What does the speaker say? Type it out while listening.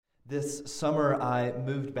This summer, I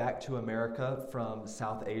moved back to America from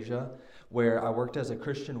South Asia, where I worked as a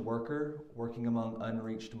Christian worker, working among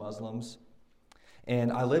unreached Muslims.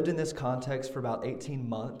 And I lived in this context for about 18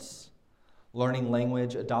 months, learning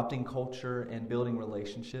language, adopting culture, and building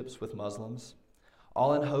relationships with Muslims,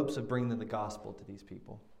 all in hopes of bringing the gospel to these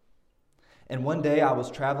people. And one day, I was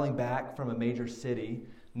traveling back from a major city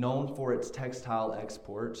known for its textile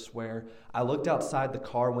exports, where I looked outside the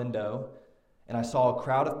car window and I saw a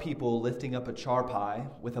crowd of people lifting up a charpai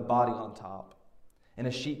with a body on top and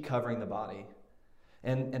a sheet covering the body.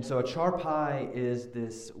 And so a charpai is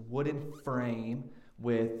this wooden frame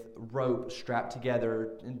with rope strapped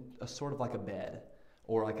together in a sort of like a bed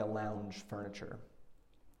or like a lounge furniture.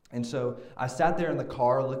 And so I sat there in the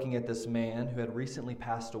car looking at this man who had recently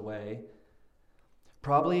passed away,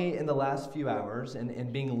 probably in the last few hours,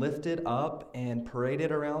 and being lifted up and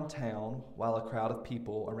paraded around town while a crowd of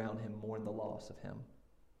people around him mourned the loss of him.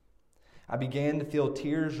 I began to feel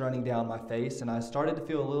tears running down my face, and I started to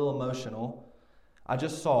feel a little emotional. I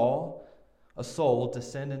just saw a soul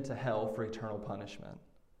descend into hell for eternal punishment.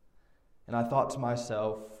 And I thought to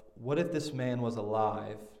myself, what if this man was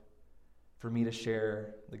alive for me to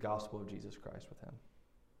share the gospel of Jesus Christ with him?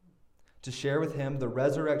 To share with him the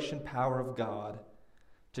resurrection power of God,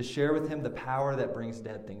 to share with him the power that brings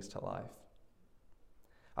dead things to life.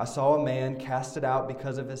 I saw a man casted out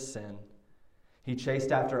because of his sin. He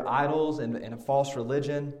chased after idols and a false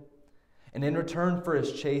religion, and in return for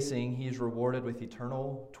his chasing, he is rewarded with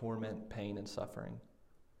eternal torment, pain, and suffering.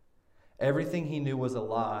 Everything he knew was a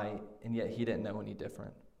lie, and yet he didn't know any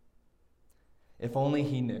different. If only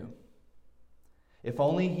he knew. If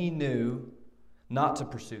only he knew not to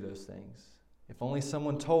pursue those things. If only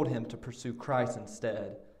someone told him to pursue Christ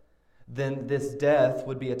instead, then this death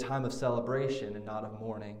would be a time of celebration and not of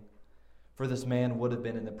mourning, for this man would have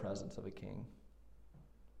been in the presence of a king.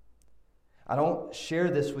 I don't share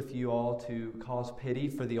this with you all to cause pity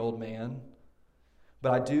for the old man,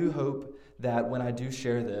 but I do hope that when I do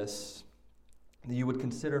share this, that you would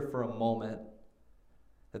consider for a moment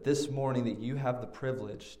that this morning that you have the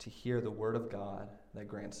privilege to hear the word of God that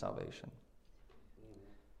grants salvation.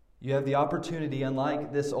 You have the opportunity,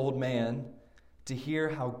 unlike this old man, to hear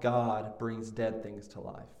how God brings dead things to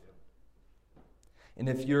life. And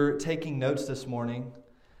if you're taking notes this morning,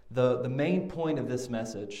 the main point of this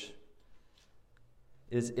message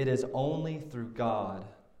is it is only through God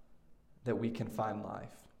that we can find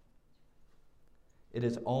life. It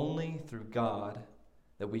is only through God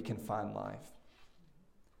that we can find life.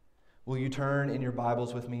 Will you turn in your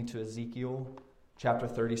Bibles with me to Ezekiel chapter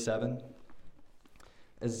 37?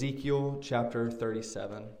 Ezekiel chapter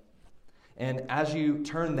 37. And as you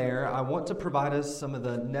turn there, I want to provide us some of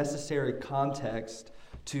the necessary context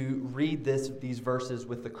to read these verses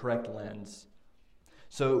with the correct lens.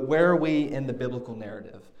 So where are we in the biblical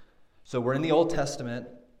narrative? So we're in the Old Testament,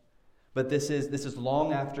 but this is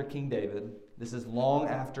long after King David. This is long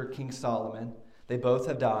after King Solomon. They both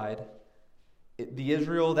have died. The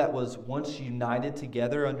Israel that was once united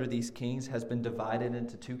together under these kings has been divided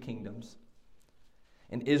into two kingdoms.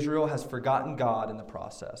 And Israel has forgotten God in the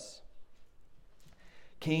process.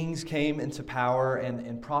 Kings came into power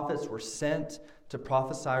and prophets were sent to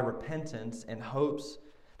prophesy repentance in hopes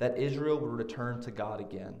that Israel would return to God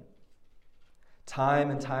again.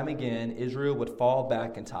 Time and time again, Israel would fall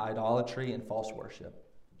back into idolatry and false worship.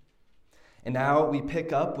 And now we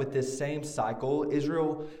pick up with this same cycle.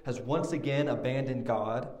 Israel has once again abandoned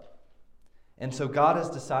God. And so God has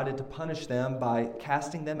decided to punish them by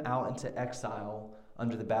casting them out into exile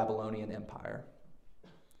under the Babylonian Empire.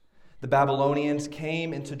 The Babylonians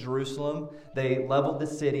came into Jerusalem. They leveled the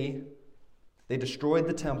city. They destroyed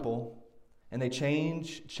the temple. And they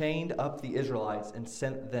chained up the Israelites and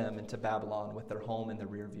sent them into Babylon with their home in the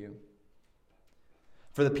rear view.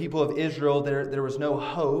 For the people of Israel, there was no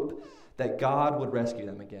hope that God would rescue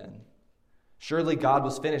them again. Surely God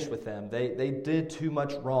was finished with them. They did too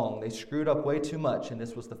much wrong. They screwed up way too much, and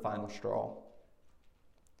this was the final straw.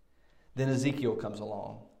 Then Ezekiel comes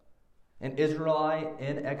along, an Israelite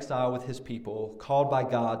in exile with his people, called by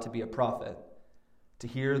God to be a prophet, to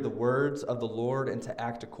hear the words of the Lord and to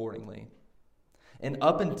act accordingly. And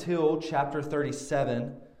up until chapter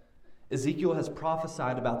 37, Ezekiel has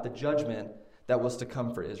prophesied about the judgment that was to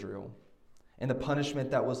come for Israel and the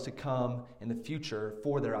punishment that was to come in the future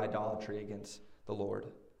for their idolatry against the Lord.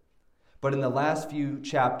 But in the last few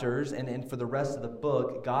chapters and for the rest of the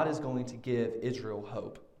book, God is going to give Israel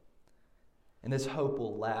hope. And this hope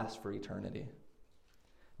will last for eternity.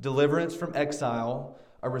 Deliverance from exile,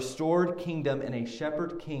 a restored kingdom, and a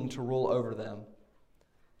shepherd king to rule over them.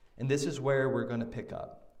 And this is where we're going to pick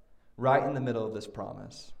up, right in the middle of this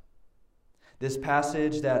promise. This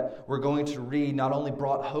passage that we're going to read not only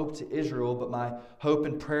brought hope to Israel, but my hope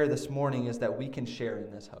and prayer this morning is that we can share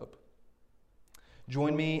in this hope.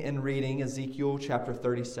 Join me in reading Ezekiel chapter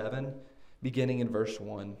 37, beginning in verse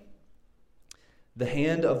 1. The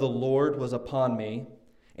hand of the Lord was upon me,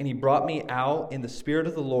 and he brought me out in the spirit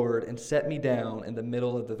of the Lord and set me down in the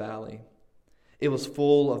middle of the valley. It was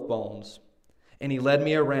full of bones. And he led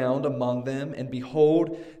me around among them, and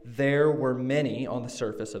behold, there were many on the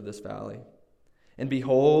surface of this valley. And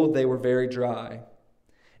behold, they were very dry.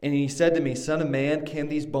 And he said to me, Son of man, can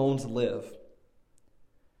these bones live?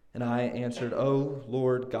 And I answered, O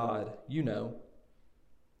Lord God, you know.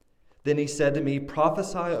 Then he said to me,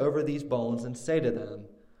 Prophesy over these bones, and say to them,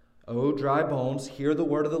 O dry bones, hear the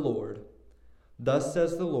word of the Lord. Thus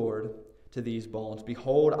says the Lord to these bones,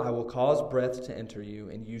 Behold, I will cause breath to enter you,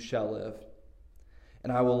 and you shall live.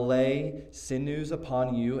 And I will lay sinews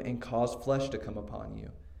upon you, and cause flesh to come upon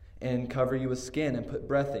you, and cover you with skin, and put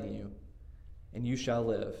breath in you, and you shall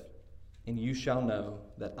live, and you shall know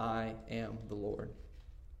that I am the Lord.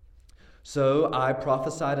 So I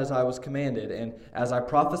prophesied as I was commanded, and as I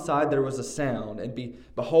prophesied there was a sound, and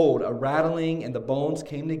behold, a rattling, and the bones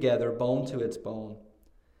came together, bone to its bone.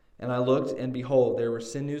 And I looked, and behold, there were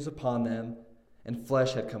sinews upon them, and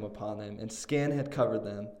flesh had come upon them, and skin had covered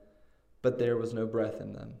them, but there was no breath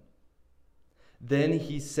in them. Then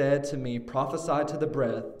he said to me, Prophesy to the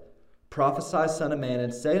breath, prophesy, son of man,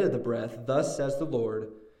 and say to the breath, Thus says the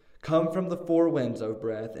Lord, Come from the four winds, O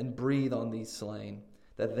breath, and breathe on these slain,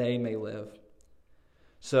 that they may live.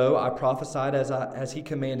 So I prophesied as he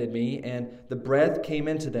commanded me, and the breath came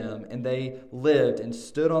into them, and they lived and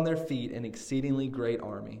stood on their feet, an exceedingly great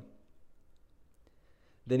army.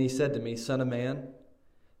 Then he said to me, Son of man,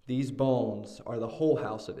 these bones are the whole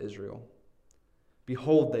house of Israel.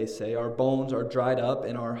 Behold, they say, Our bones are dried up,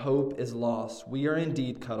 and our hope is lost. We are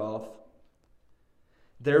indeed cut off.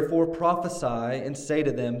 Therefore prophesy and say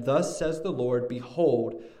to them, Thus says the Lord,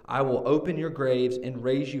 Behold, I will open your graves and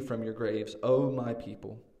raise you from your graves, O my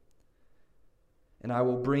people. And I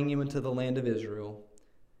will bring you into the land of Israel,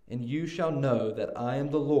 and you shall know that I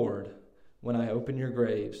am the Lord when I open your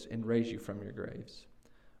graves and raise you from your graves,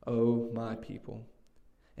 O my people.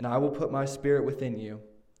 And I will put my spirit within you,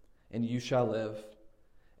 and you shall live,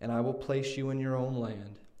 and I will place you in your own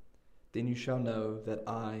land. Then you shall know that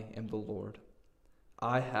I am the Lord.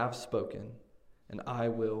 I have spoken, and I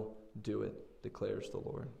will do it, declares the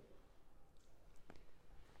Lord.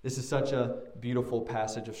 This is such a beautiful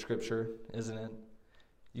passage of Scripture, isn't it?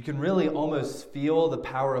 You can really almost feel the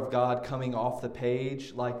power of God coming off the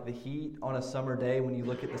page like the heat on a summer day when you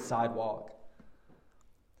look at the sidewalk.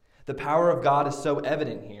 The power of God is so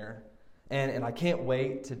evident here, and I can't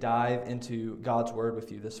wait to dive into God's Word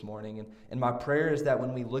with you this morning. And my prayer is that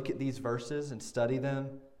when we look at these verses and study them,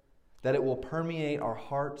 that it will permeate our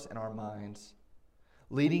hearts and our minds,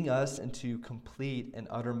 leading us into complete and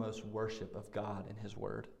uttermost worship of God and His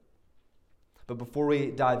Word. But before we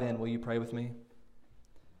dive in, will you pray with me?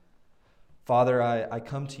 Father, I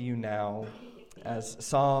come to you now, as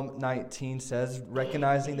Psalm 19 says,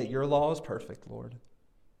 recognizing that your law is perfect, Lord.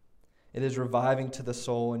 It is reviving to the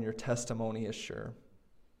soul, and your testimony is sure.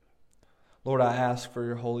 Lord, I ask for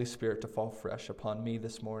your Holy Spirit to fall fresh upon me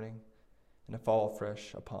this morning, and to fall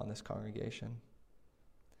fresh upon this congregation.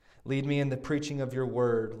 Lead me in the preaching of your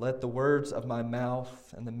word. Let the words of my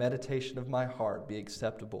mouth and the meditation of my heart be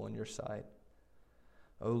acceptable in your sight.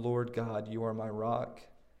 O Lord God, you are my rock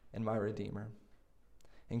and my redeemer.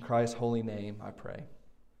 In Christ's holy name I pray.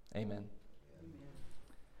 Amen.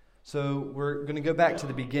 So we're going to go back to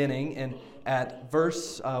the beginning, and at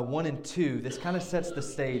verse 1 and 2, this kind of sets the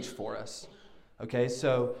stage for us. Okay,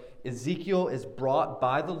 so Ezekiel is brought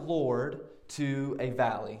by the Lord to a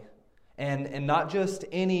valley. And not just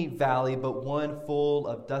any valley, but one full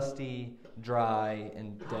of dusty, dry,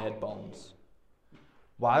 and dead bones.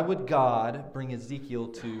 Why would God bring Ezekiel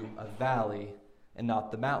to a valley and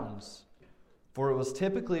not the mountains? For it was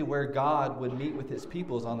typically where God would meet with his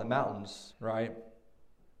peoples, on the mountains, right?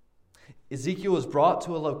 Ezekiel was brought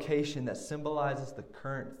to a location that symbolizes the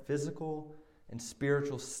current physical and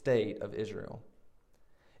spiritual state of Israel.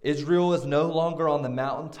 Israel is no longer on the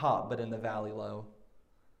mountaintop, but in the valley low.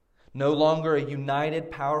 No longer a united,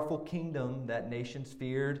 powerful kingdom that nations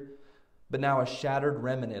feared, but now a shattered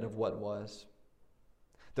remnant of what was.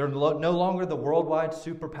 They're no longer the worldwide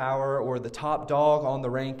superpower or the top dog on the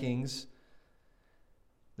rankings.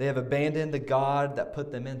 They have abandoned the God that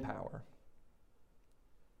put them in power.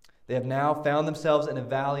 They have now found themselves in a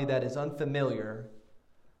valley that is unfamiliar,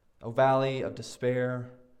 a valley of despair,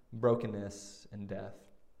 brokenness, and death.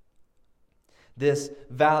 This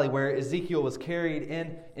valley where Ezekiel was carried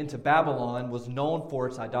into Babylon was known for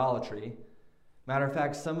its idolatry. Matter of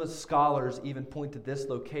fact, some of the scholars even point to this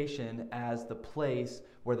location as the place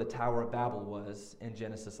where the Tower of Babel was in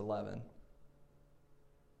Genesis 11.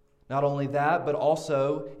 Not only that, but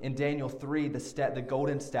also in Daniel 3, the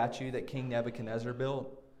golden statue that King Nebuchadnezzar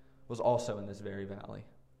built was also in this very valley.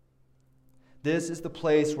 This is the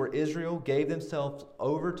place where Israel gave themselves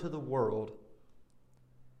over to the world,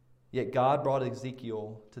 yet God brought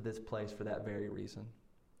Ezekiel to this place for that very reason.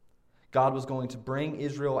 God was going to bring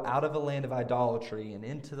Israel out of a land of idolatry and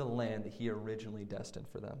into the land that he originally destined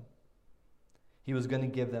for them. He was going to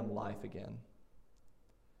give them life again.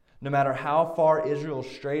 No matter how far Israel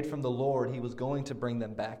strayed from the Lord, he was going to bring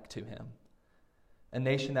them back to him. A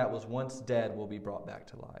nation that was once dead will be brought back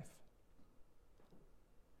to life.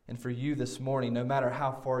 And for you this morning, no matter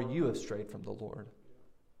how far you have strayed from the Lord,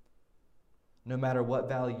 no matter what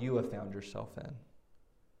valley you have found yourself in,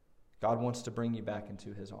 God wants to bring you back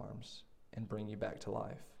into his arms and bring you back to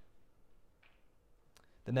life.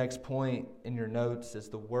 The next point in your notes is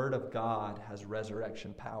the Word of God has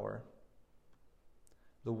resurrection power.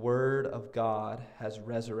 The Word of God has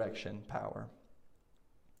resurrection power.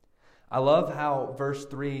 I love how verse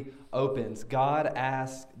 3 opens. God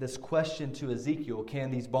asks this question to Ezekiel,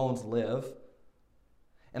 can these bones live?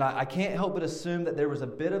 And I can't help but assume that there was a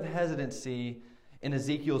bit of hesitancy in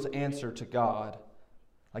Ezekiel's answer to God.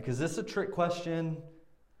 Like, is this a trick question?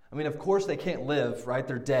 I mean, of course they can't live, right?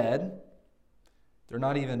 They're dead. They're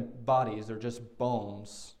not even bodies, they're just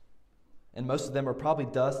bones. And most of them are probably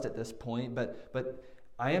dust at this point, but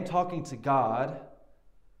I am talking to God,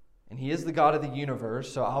 and he is the God of the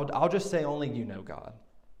universe, so I'll just say only you know, God.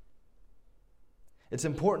 It's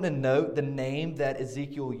important to note the name that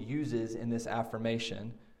Ezekiel uses in this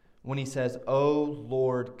affirmation when he says, "O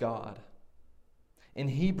Lord God." In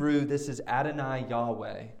Hebrew, this is Adonai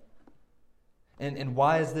Yahweh. And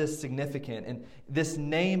why is this significant? And this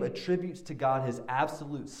name attributes to God his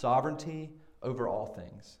absolute sovereignty over all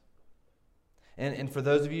things. And for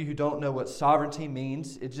those of you who don't know what sovereignty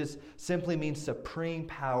means, it just simply means supreme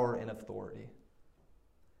power and authority.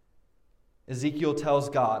 Ezekiel tells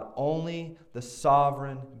God, only the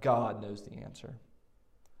sovereign God knows the answer.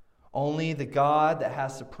 Only the God that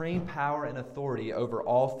has supreme power and authority over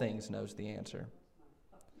all things knows the answer.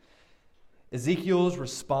 Ezekiel's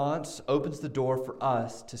response opens the door for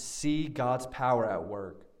us to see God's power at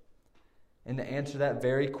work and to answer that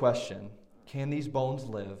very question, can these bones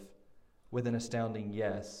live? With an astounding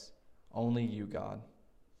yes, only you, God.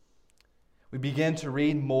 We begin to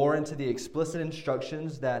read more into the explicit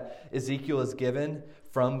instructions that Ezekiel is given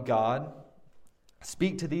from God.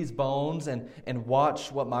 Speak to these bones and watch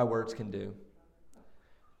what my words can do.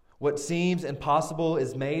 What seems impossible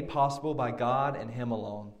is made possible by God and him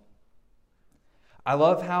alone. I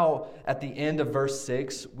love how at the end of verse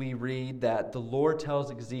 6 we read that the Lord tells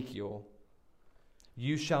Ezekiel,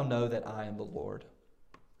 "You shall know that I am the Lord."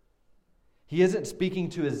 He isn't speaking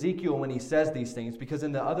to Ezekiel when he says these things, because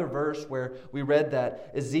in the other verse where we read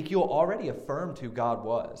that Ezekiel already affirmed who God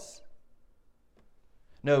was.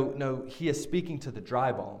 No, he is speaking to the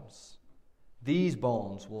dry bones. These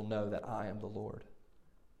bones will know that I am the Lord.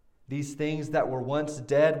 These things that were once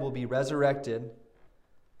dead will be resurrected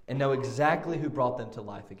and know exactly who brought them to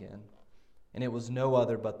life again. And it was no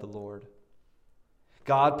other but the Lord.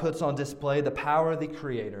 God puts on display the power of the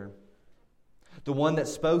Creator, the one that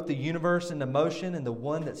spoke the universe into motion, and the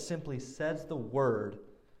one that simply says the word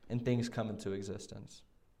and things come into existence.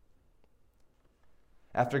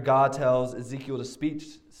 After God tells Ezekiel to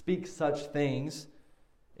speak such things,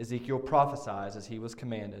 Ezekiel prophesies as he was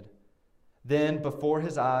commanded. Then, before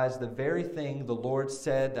his eyes, the very thing the Lord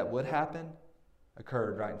said that would happen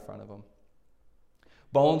occurred right in front of him.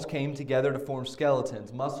 Bones came together to form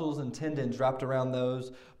skeletons, muscles and tendons wrapped around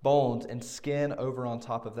those bones, and skin over on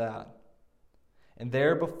top of that. And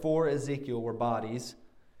there before Ezekiel were bodies,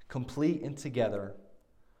 complete and together,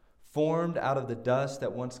 formed out of the dust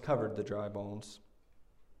that once covered the dry bones.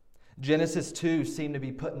 Genesis 2 seemed to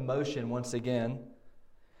be put in motion once again.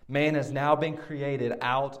 Man has now been created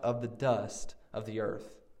out of the dust of the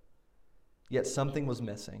earth. Yet something was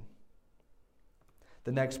missing.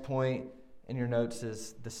 The next point in your notes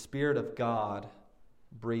is the Spirit of God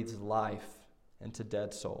breathes life into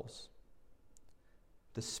dead souls.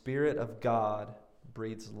 The Spirit of God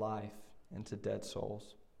breathes life into dead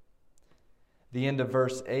souls. The end of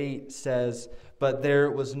verse 8 says, "But there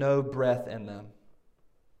was no breath in them."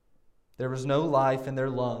 There was no life in their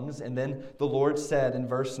lungs. And then the Lord said in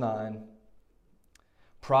verse 9,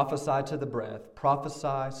 "Prophesy to the breath,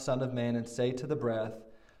 prophesy, Son of Man, and say to the breath,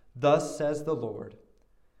 Thus says the Lord,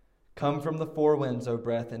 Come from the four winds, O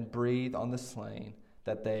breath, and breathe on the slain,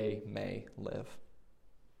 that they may live.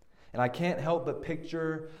 And I can't help but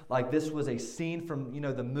picture like this was a scene from,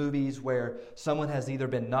 the movies where someone has either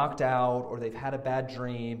been knocked out or they've had a bad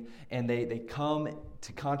dream, and they come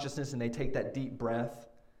to consciousness and they take that deep breath.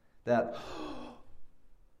 That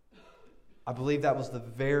I believe that was the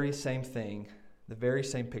very same thing, the very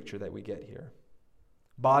same picture that we get here.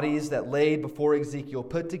 Bodies that laid before Ezekiel,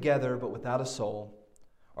 put together but without a soul,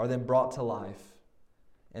 are then brought to life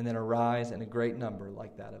and then arise in a great number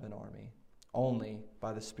like that of an army, only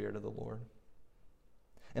by the Spirit of the Lord.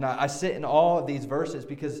 And I sit in awe of these verses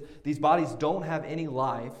because these bodies don't have any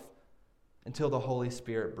life until the Holy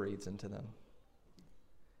Spirit breathes into them.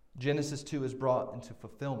 Genesis 2 is brought into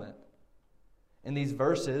fulfillment. In these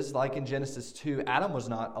verses, like in Genesis 2, Adam was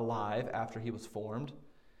not alive after he was formed,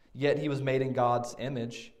 yet he was made in God's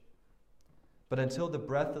image. But until the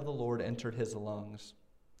breath of the Lord entered his lungs,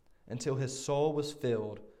 until his soul was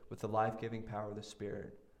filled with the life-giving power of the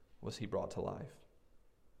Spirit, was he brought to life.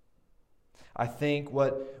 I think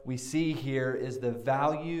what we see here is the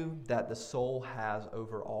value that the soul has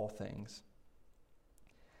over all things.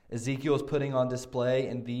 Ezekiel is putting on display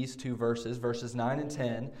in these two verses, verses 9 and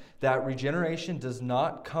 10, that regeneration does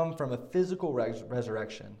not come from a physical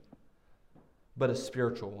resurrection, but a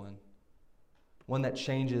spiritual one that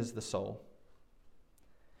changes the soul.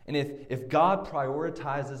 And if God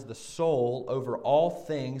prioritizes the soul over all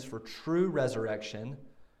things for true resurrection,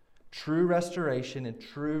 true restoration, and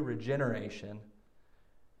true regeneration,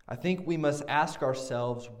 I think we must ask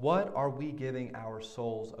ourselves, what are we giving our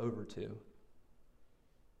souls over to?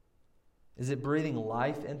 Is it breathing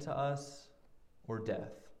life into us or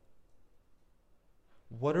death?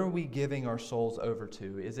 What are we giving our souls over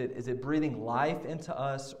to? Is it breathing life into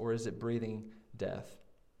us or is it breathing death?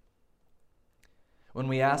 When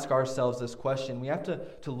we ask ourselves this question, we have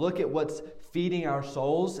to look at what's feeding our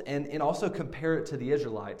souls and also compare it to the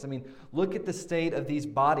Israelites. I mean, look at the state of these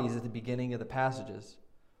bodies at the beginning of the passages.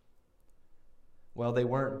 Well, they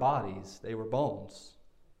weren't bodies, they were bones.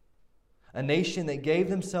 A nation that gave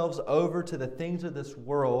themselves over to the things of this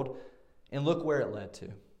world, and look where it led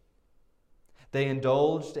to. They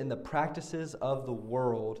indulged in the practices of the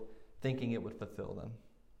world, thinking it would fulfill them.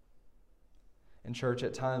 In church,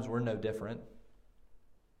 at times, we're no different.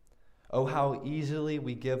 Oh, how easily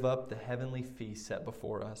we give up the heavenly feast set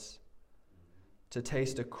before us to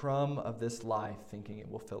taste a crumb of this life, thinking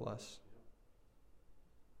it will fill us.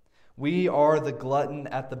 We are the glutton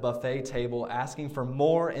at the buffet table, asking for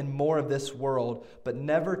more and more of this world, but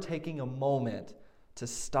never taking a moment to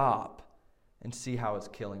stop and see how it's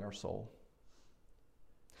killing our soul.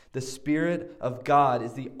 The Spirit of God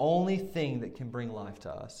is the only thing that can bring life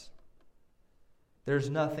to us. There's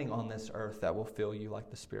nothing on this earth that will fill you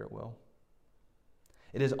like the Spirit will.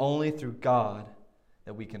 It is only through God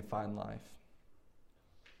that we can find life.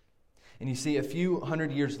 And you see, a few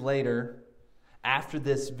hundred years later, after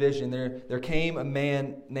this vision, there came a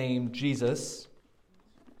man named Jesus,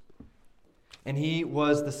 and he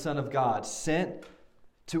was the Son of God, sent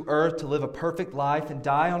to earth to live a perfect life and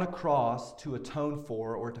die on a cross to atone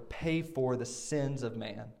for or to pay for the sins of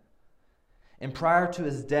man. And prior to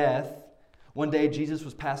his death, one day Jesus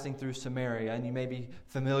was passing through Samaria, and you may be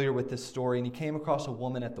familiar with this story, and he came across a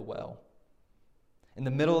woman at the well in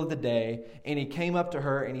the middle of the day, and he came up to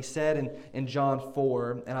her and he said in John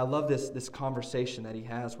 4, and I love this conversation that he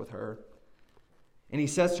has with her, and he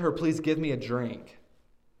says to her, "Please give me a drink."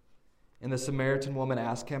 And the Samaritan woman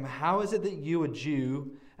asked him, "How is it that you, a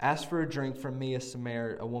Jew, ask for a drink from me,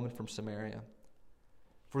 a woman from Samaria?"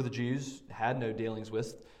 For the Jews had no dealings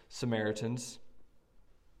with Samaritans.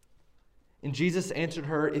 And Jesus answered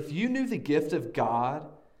her, "If you knew the gift of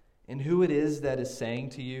God and who it is that is saying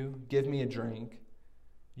to you, 'Give me a drink,'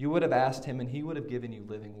 you would have asked him, and he would have given you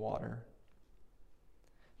living water."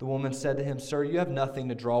 The woman said to him, "Sir, you have nothing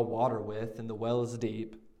to draw water with, and the well is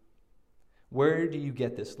deep. Where do you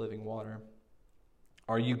get this living water?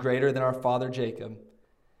 Are you greater than our father Jacob?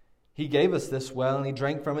 He gave us this well, and he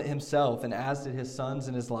drank from it himself, and as did his sons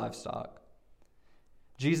and his livestock."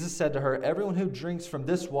 Jesus said to her, "Everyone who drinks from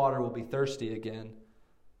this water will be thirsty again.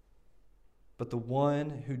 But the one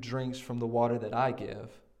who drinks from the water that I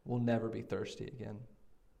give will never be thirsty again.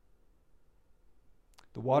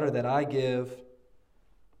 The water that I give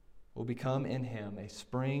will become in him a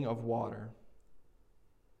spring of water,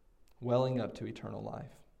 welling up to eternal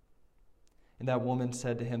life." And that woman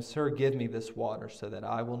said to him, "Sir, give me this water so that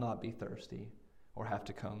I will not be thirsty or have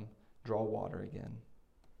to come draw water again."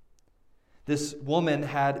 This woman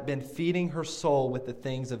had been feeding her soul with the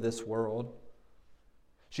things of this world.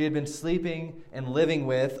 She had been sleeping and living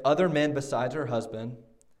with other men besides her husband.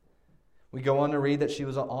 We go on to read that she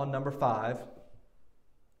was on number 5.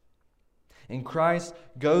 And Christ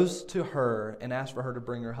goes to her and asks for her to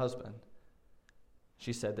bring her husband.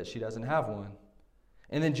 She said that she doesn't have one.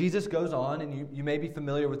 And then Jesus goes on, and you may be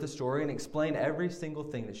familiar with the story, and explain every single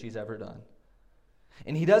thing that she's ever done.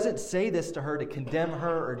 And he doesn't say this to her to condemn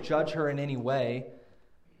her or judge her in any way,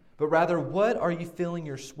 but rather, what you're filling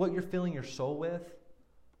your soul with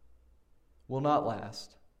will not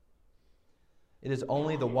last. It is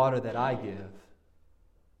only the water that I give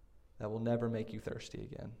that will never make you thirsty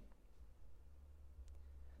again.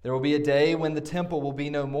 There will be a day when the temple will be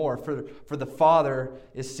no more, for the Father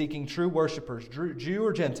is seeking true worshipers, Jew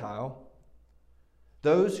or Gentile.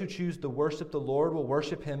 Those who choose to worship the Lord will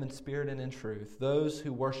worship Him in spirit and in truth. Those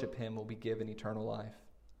who worship Him will be given eternal life.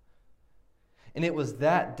 And it was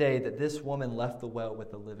that day that this woman left the well with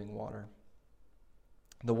the living water.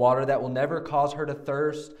 The water that will never cause her to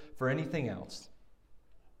thirst for anything else.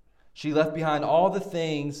 She left behind all the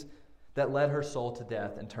things that led her soul to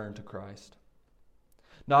death and turned to Christ.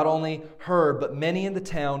 Not only her, but many in the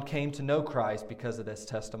town came to know Christ because of this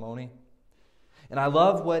testimony. And I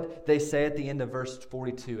love what they say at the end of verse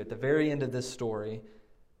 42, at the very end of this story.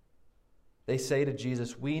 They say to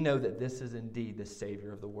Jesus, "We know that this is indeed the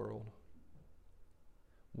Savior of the world."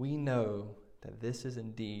 We know that this is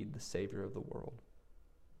indeed the Savior of the world.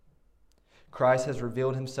 Christ has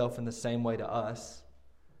revealed Himself in the same way to us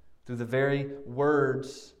through the very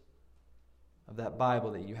words of that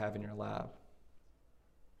Bible that you have in your lap.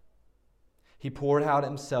 He poured out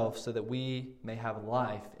Himself so that we may have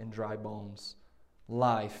life in dry bones,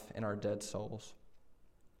 life in our dead souls.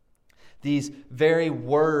 These very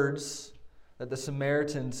words that the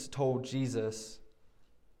Samaritans told Jesus,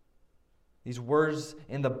 these words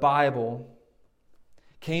in the Bible,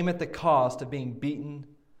 came at the cost of being beaten,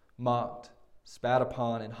 mocked, spat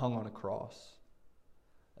upon, and hung on a cross.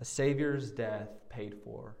 A Savior's death paid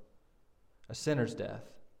for. A sinner's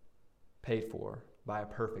death paid for by a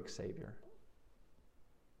perfect Savior.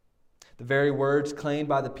 The very words claimed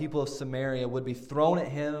by the people of Samaria would be thrown at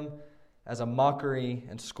Him as a mockery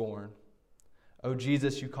and scorn. "Oh,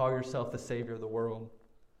 Jesus, you call yourself the Savior of the world.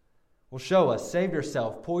 Well, show us. Save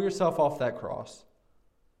yourself. Pull yourself off that cross."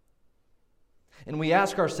 And we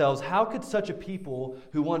ask ourselves, how could such a people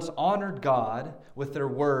who once honored God with their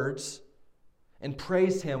words and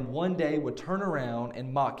praised Him one day would turn around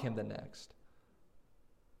and mock Him the next?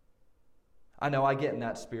 I know I get in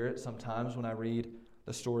that spirit sometimes when I read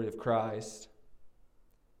the story of Christ.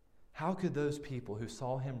 How could those people who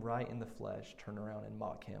saw Him right in the flesh turn around and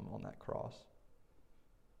mock Him on that cross?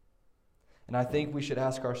 And I think we should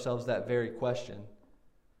ask ourselves that very question.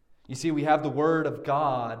 You see, we have the Word of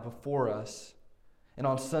God before us, and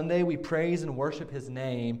on Sunday we praise and worship His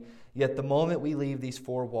name, yet the moment we leave these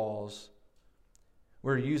four walls,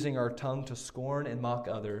 we're using our tongue to scorn and mock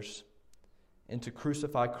others and to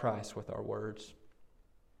crucify Christ with our words.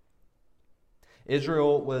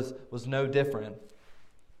 Israel was no different.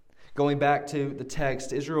 Going back to the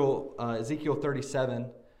text, Ezekiel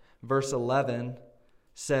 37, verse 11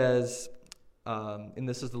 says, and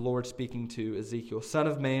this is the Lord speaking to Ezekiel, "Son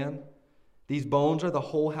of man, these bones are the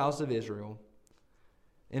whole house of Israel.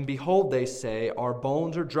 And behold, they say, our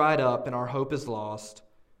bones are dried up and our hope is lost.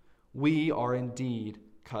 We are indeed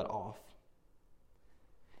cut off."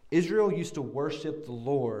 Israel used to worship the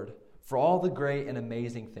Lord for all the great and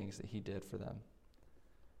amazing things that He did for them.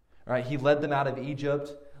 All right, He led them out of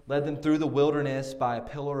Egypt, led them through the wilderness by a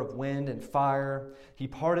pillar of wind and fire. He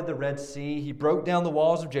parted the Red Sea. He broke down the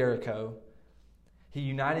walls of Jericho. He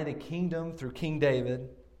united a kingdom through King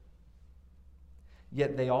David.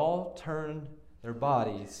 Yet they all turned their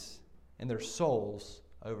bodies and their souls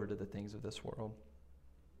over to the things of this world.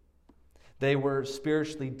 They were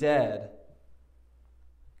spiritually dead,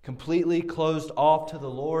 completely closed off to the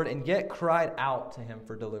Lord, and yet cried out to Him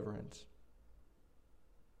for deliverance.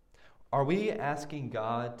 Are we asking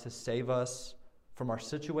God to save us from our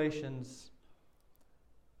situations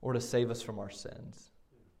or to save us from our sins?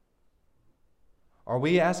 Are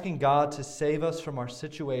we asking God to save us from our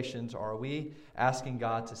situations, or are we asking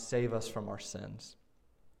God to save us from our sins?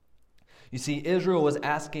 You see, Israel was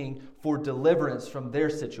asking for deliverance from their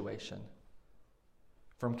situation,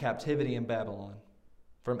 from captivity in Babylon,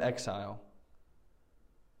 from exile.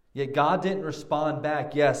 Yet God didn't respond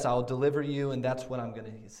back, "Yes, I'll deliver you, and that's what I'm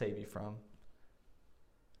going to save you from."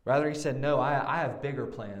 Rather, He said, "No, I have bigger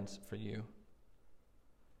plans for you."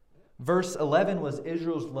 Verse 11 was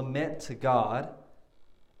Israel's lament to God,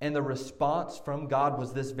 and the response from God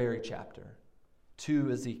was this very chapter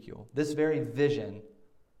to Ezekiel, this very vision.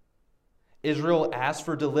 Israel asked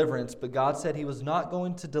for deliverance, but God said He was not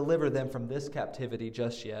going to deliver them from this captivity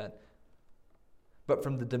just yet. but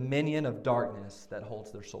from the dominion of darkness that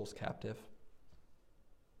holds their souls captive.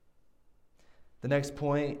 The next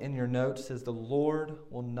point in your notes says, the Lord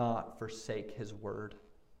will not forsake his word.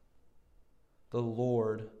 The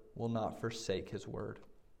Lord will not forsake his word.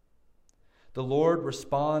 The Lord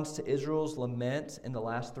responds to Israel's lament in the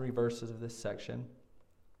last 3 verses of this section.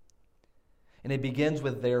 And it begins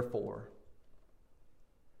with therefore.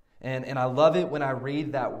 And I love it when I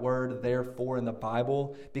read that word therefore in the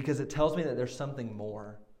Bible, because it tells me that there's something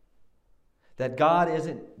more. That God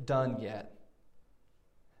isn't done yet.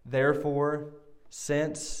 Therefore,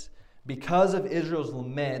 because of Israel's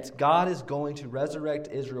lament, God is going to resurrect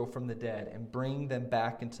Israel from the dead and bring them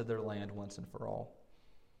back into their land once and for all.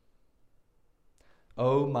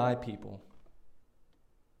 Oh, my people.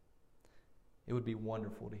 It would be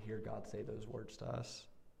wonderful to hear God say those words to us.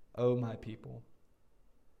 Oh, my people.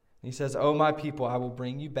 And he says, oh, my people, I will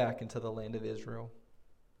bring you back into the land of Israel.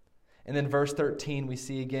 And then verse 13 we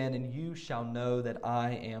see again, and you shall know that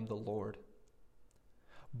I am the Lord.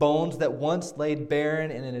 Bones that once laid barren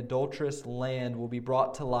in an adulterous land will be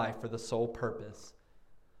brought to life for the sole purpose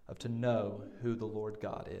of to know who the Lord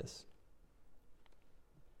God is.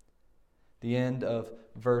 The end of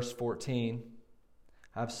verse 14,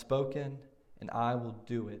 I've spoken and I will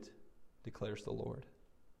do it, declares the Lord.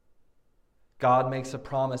 God makes a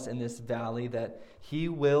promise in this valley that he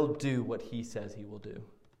will do what he says he will do.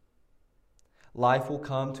 Life will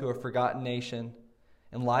come to a forgotten nation,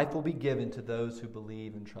 and life will be given to those who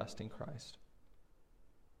believe and trust in Christ.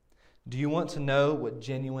 Do you want to know what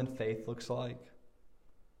genuine faith looks like?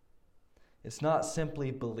 It's not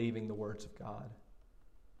simply believing the words of God,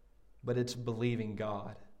 but it's believing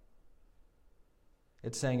God.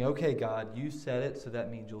 It's saying, okay, God, you said it, so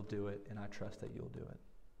that means you'll do it, and I trust that you'll do it.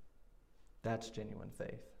 That's genuine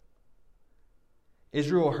faith.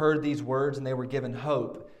 Israel heard these words and they were given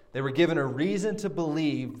hope. They were given a reason to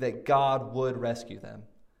believe that God would rescue them.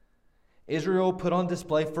 Israel put on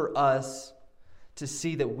display for us to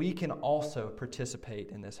see that we can also participate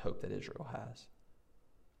in this hope that Israel has.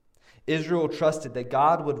 Israel trusted that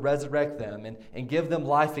God would resurrect them and give them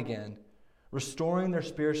life again, restoring their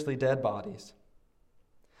spiritually dead bodies.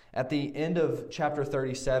 At the end of chapter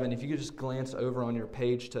 37, if you could just glance over on your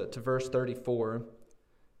page to verse 34,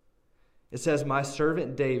 it says, my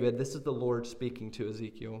servant David, this is the Lord speaking to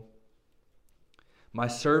Ezekiel, my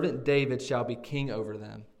servant David shall be king over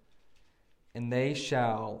them, and they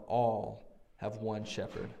shall all have one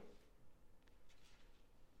shepherd.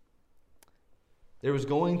 There was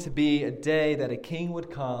going to be a day that a king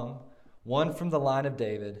would come, one from the line of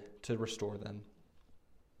David, to restore them.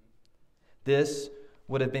 This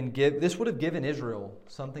would have given Israel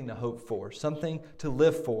something to hope for, something to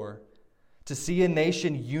live for, to see a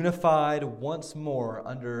nation unified once more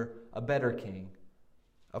under a better king,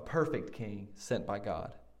 a perfect king sent by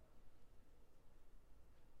God.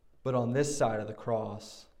 But on this side of the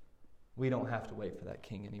cross, we don't have to wait for that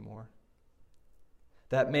king anymore.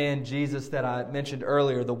 That man, Jesus, that I mentioned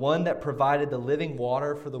earlier, the one that provided the living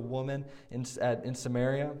water for the woman in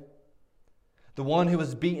Samaria, the one who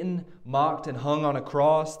was beaten, mocked, and hung on a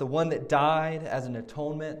cross, the one that died as an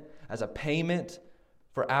atonement, as a payment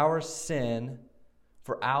for our sin,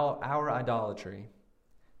 for our idolatry.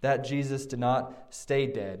 That Jesus did not stay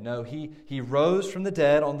dead. No, he rose from the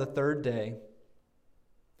dead on the third day,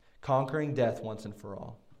 conquering death once and for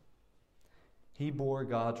all. He bore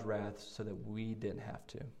God's wrath so that we didn't have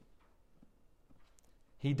to.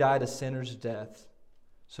 He died a sinner's death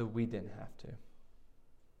so we didn't have to.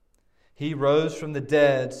 He rose from the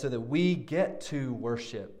dead so that we get to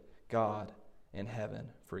worship God in heaven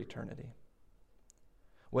for eternity.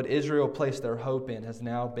 What Israel placed their hope in has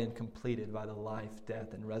now been completed by the life,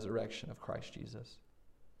 death, and resurrection of Christ Jesus.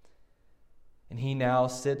 And he now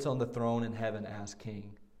sits on the throne in heaven as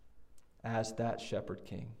king, as that shepherd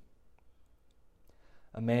king.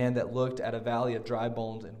 A man that looked at a valley of dry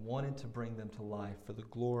bones and wanted to bring them to life for the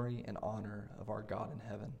glory and honor of our God in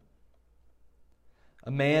heaven.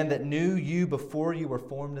 A man that knew you before you were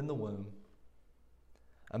formed in the womb.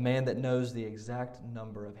 A man that knows the exact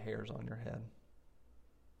number of hairs on your head.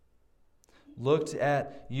 Looked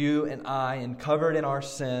at you and I and covered in our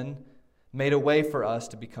sin, made a way for us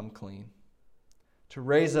to become clean, to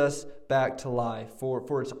raise us back to life.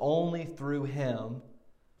 For it's only through him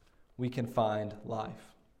we can find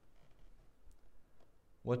life.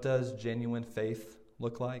 What does genuine faith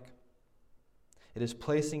look like? It is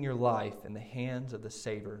placing your life in the hands of the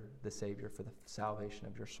Savior for the salvation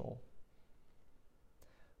of your soul.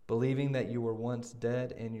 Believing that you were once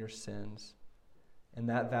dead in your sins in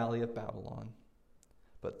that valley of Babylon,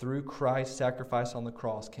 but through Christ's sacrifice on the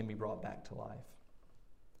cross can be brought back to life.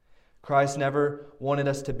 Christ never wanted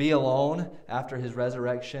us to be alone after his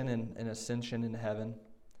resurrection and ascension into heaven.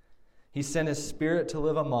 He sent his Spirit to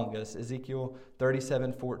live among us. Ezekiel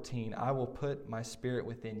 37:14, I will put my Spirit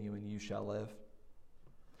within you and you shall live.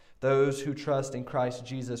 Those who trust in Christ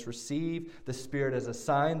Jesus receive the Spirit as a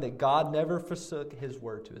sign that God never forsook his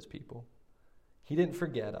word to his people. He didn't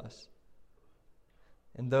forget us.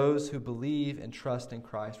 And those who believe and trust in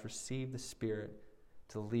Christ receive the Spirit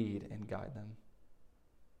to lead and guide them.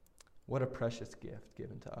 What a precious gift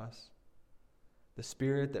given to us. The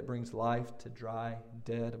Spirit that brings life to dry,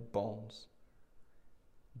 dead bones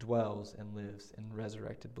dwells and lives in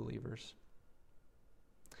resurrected believers.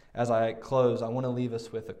 As I close, I want to leave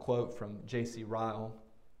us with a quote from J.C. Ryle.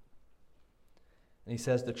 And he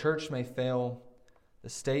says, the church may fail, the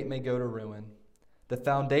state may go to ruin, the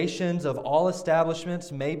foundations of all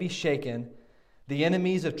establishments may be shaken, the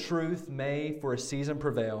enemies of truth may for a season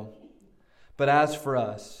prevail, but as for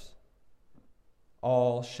us,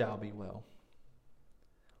 all shall be well.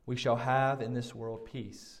 We shall have in this world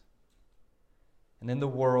peace, and in the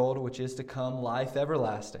world which is to come life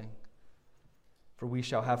everlasting. For we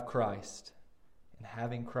shall have Christ, and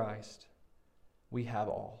having Christ, we have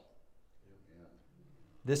all. Amen.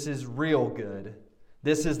 This is real good.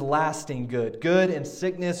 This is lasting good. Good in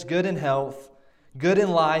sickness, good in health, good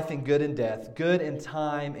in life and good in death, good in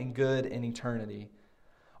time and good in eternity.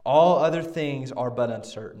 All other things are but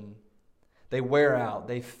uncertain. They wear out,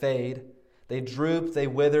 they fade, they droop, they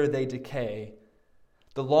wither, they decay.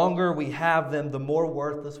 The longer we have them, the more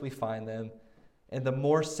worthless we find them, and the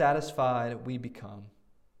more satisfied we become.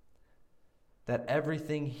 That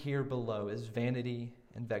everything here below is vanity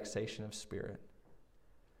and vexation of spirit.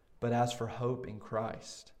 But as for hope in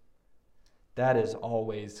Christ, that is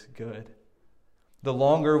always good. The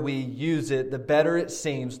longer we use it, the better it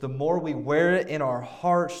seems. The more we wear it in our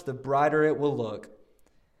hearts, the brighter it will look.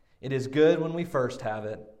 It is good when we first have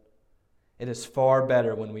it. It is far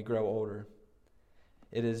better when we grow older.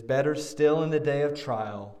 It is better still in the day of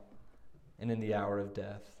trial and in the hour of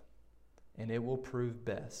death. And it will prove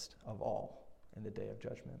best of all in the day of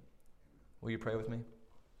judgment. Will you pray with me?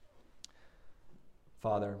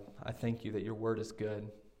 Father, I thank you that your word is good.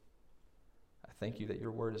 I thank you that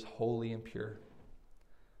your word is holy and pure.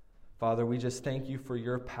 Father, we just thank you for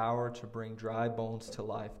your power to bring dry bones to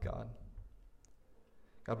life, God.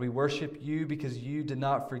 God, we worship you because you did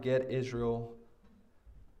not forget Israel,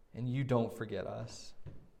 and you don't forget us.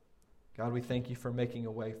 God, we thank you for making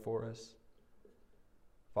a way for us.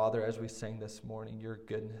 Father, as we sang this morning, your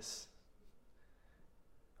goodness.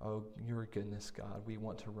 Oh, your goodness, God, we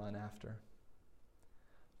want to run after.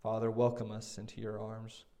 Father, welcome us into your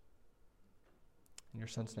arms. In your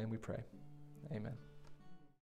Son's name we pray. Amen.